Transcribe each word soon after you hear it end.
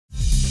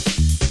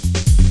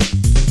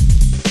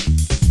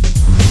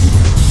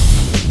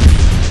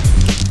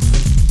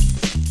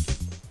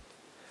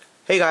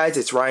Hey guys,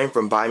 it's Ryan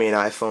from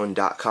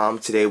BuyMeAnIPhone.com.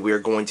 Today we are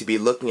going to be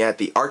looking at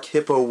the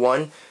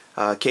ARKHippo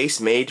I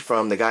case made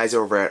from the guys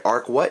over at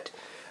ARKWhat.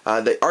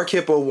 The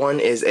ARKHippo I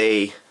is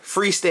a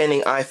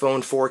freestanding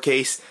iPhone 4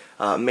 case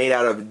made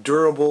out of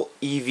durable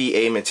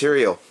EVA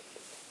material.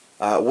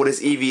 What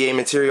does EVA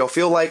material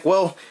feel like?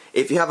 Well,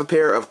 if you have a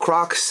pair of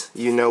Crocs,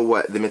 you know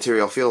what the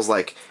material feels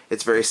like.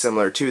 It's very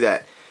similar to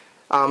that.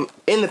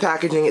 In the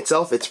packaging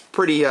itself, it's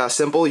pretty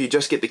simple. You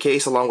just get the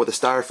case along with a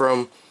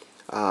styrofoam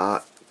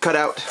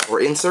cutout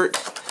or insert.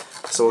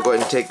 So we'll go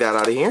ahead and take that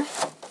out of here,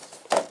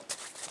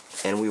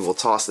 and we will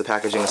toss the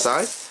packaging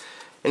aside.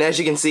 And as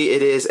you can see,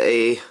 it is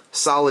a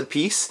solid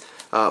piece,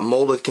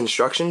 molded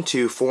construction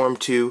to form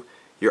to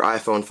your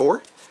iPhone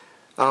 4.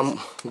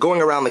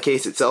 Going around the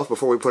case itself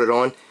before we put it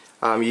on,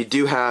 you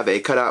do have a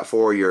cutout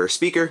for your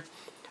speaker,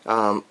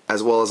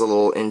 as well as a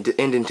little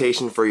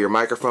indentation for your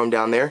microphone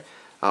down there.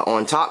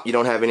 On top, you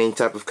don't have any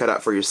type of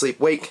cutout for your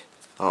sleep-wake.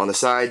 On the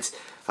sides,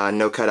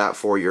 no cutout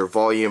for your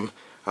volume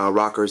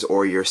rockers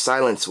or your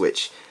silent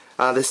switch.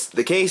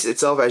 The case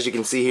itself, as you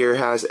can see here,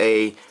 has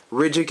a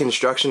rigid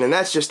construction, and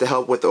that's just to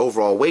help with the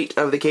overall weight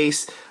of the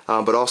case,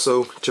 but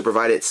also to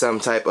provide it some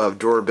type of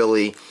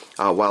durability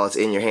while it's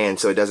in your hand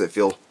so it doesn't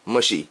feel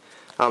mushy.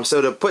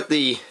 So to put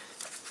the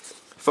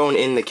phone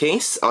in the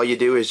case, all you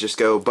do is just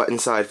go button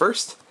side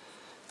first,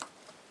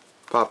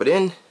 pop it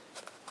in,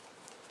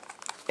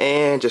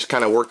 and just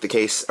kind of work the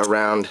case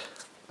around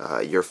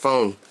your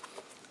phone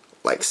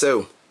like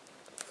so.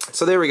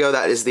 So there we go.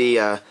 That is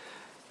the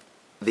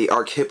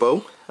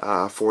ARKHippo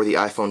for the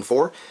iPhone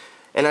 4.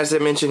 And as I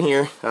mentioned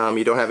here,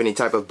 you don't have any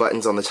type of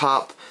buttons on the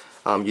top.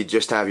 You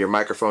just have your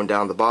microphone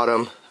down the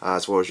bottom,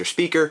 as well as your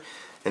speaker,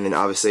 and then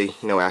obviously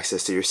no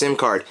access to your SIM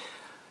card.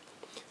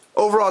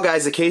 Overall,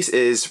 guys, the case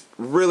is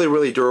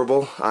really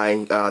durable.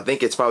 I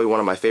think it's probably one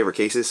of my favorite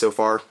cases so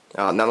far,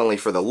 not only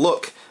for the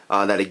look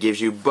that it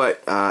gives you,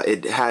 but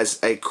it has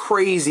a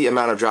crazy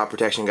amount of drop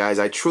protection, guys.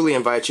 I truly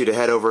invite you to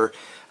head over,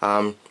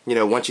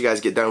 once you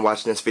guys get done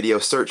watching this video,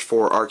 search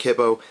for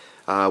ARKHippo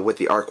with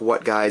the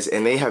ARKWhat guys,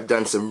 and they have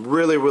done some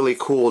really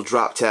cool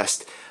drop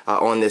tests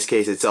on this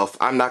case itself.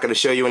 I'm not going to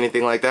show you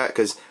anything like that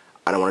because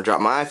I don't want to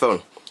drop my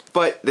iPhone.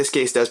 But this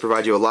case does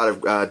provide you a lot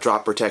of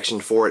drop protection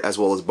for it, as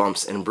well as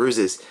bumps and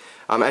bruises.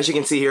 As you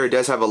can see here, it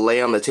does have a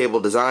lay on the table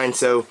design,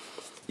 so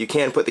you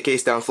can put the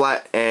case down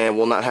flat and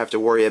will not have to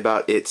worry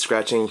about it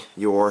scratching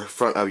your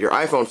front of your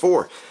iPhone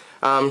 4.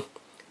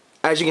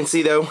 As you can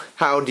see though,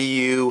 how do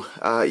you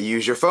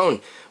use your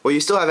phone? Well,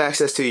 you still have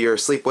access to your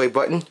sleep-wake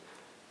button.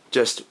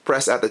 Just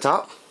press at the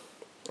top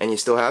and you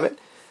still have it.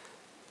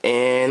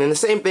 And then the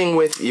same thing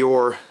with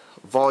your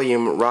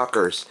volume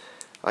rockers.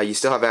 You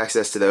still have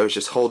access to those.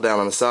 Just hold down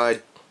on the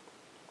side,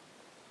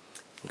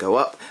 go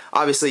up.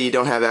 Obviously you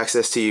don't have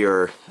access to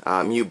your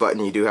mute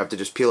button. You do have to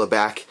just peel it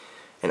back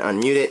and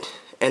unmute it.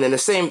 And then the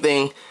same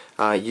thing,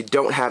 you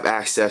don't have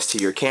access to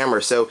your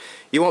camera, so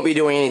you won't be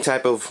doing any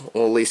type of,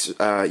 well, at least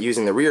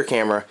using the rear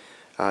camera,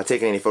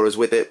 taking any photos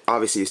with it.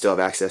 Obviously you still have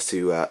access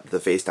to the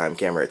FaceTime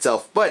camera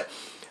itself, but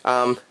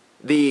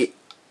the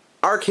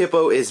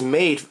ARKHippo is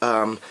made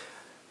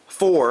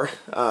for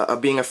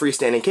being a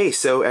freestanding case.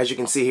 So as you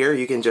can see here,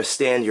 you can just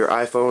stand your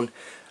iPhone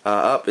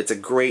up. It's a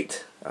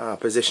great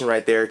position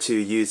right there to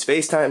use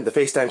FaceTime, the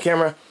FaceTime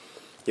camera.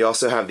 You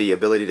also have the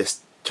ability to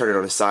turn it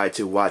on the side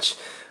to watch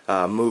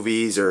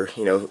movies, or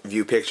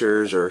view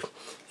pictures, or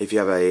if you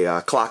have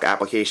a clock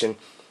application.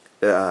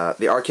 The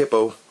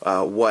ARKHippo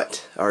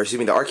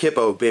the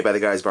ARKHippo made by the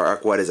guys by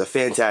ARKWhat is a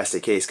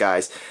fantastic case,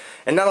 guys.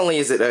 And not only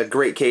is it a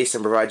great case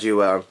and provides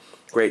you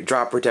great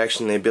drop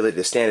protection and the ability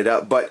to stand it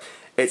up, but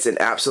it's an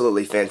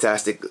absolutely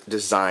fantastic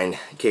design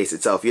case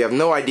itself. You have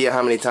no idea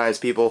how many times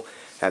people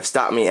have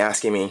stopped me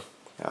asking me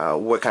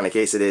what kind of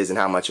case it is and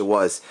how much it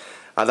was.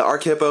 The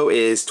ARKHippo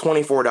is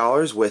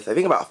 $24 with, I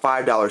think, about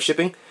 $5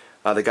 shipping.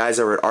 The guys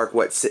over at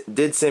ARKWhat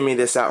did send me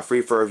this out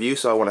free for review,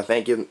 so I want to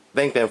thank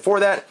them for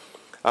that.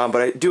 But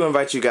I do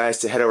invite you guys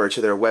to head over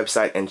to their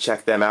website and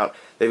check them out.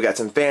 They've got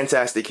some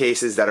fantastic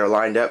cases that are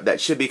lined up that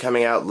should be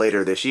coming out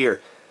later this year.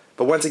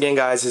 But once again,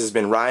 guys, this has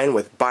been Ryan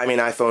with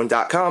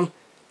BuyMeAnIPhone.com.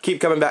 Keep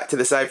coming back to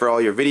the site for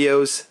all your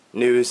videos,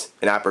 news,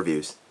 and app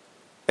reviews.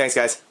 Thanks,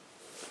 guys.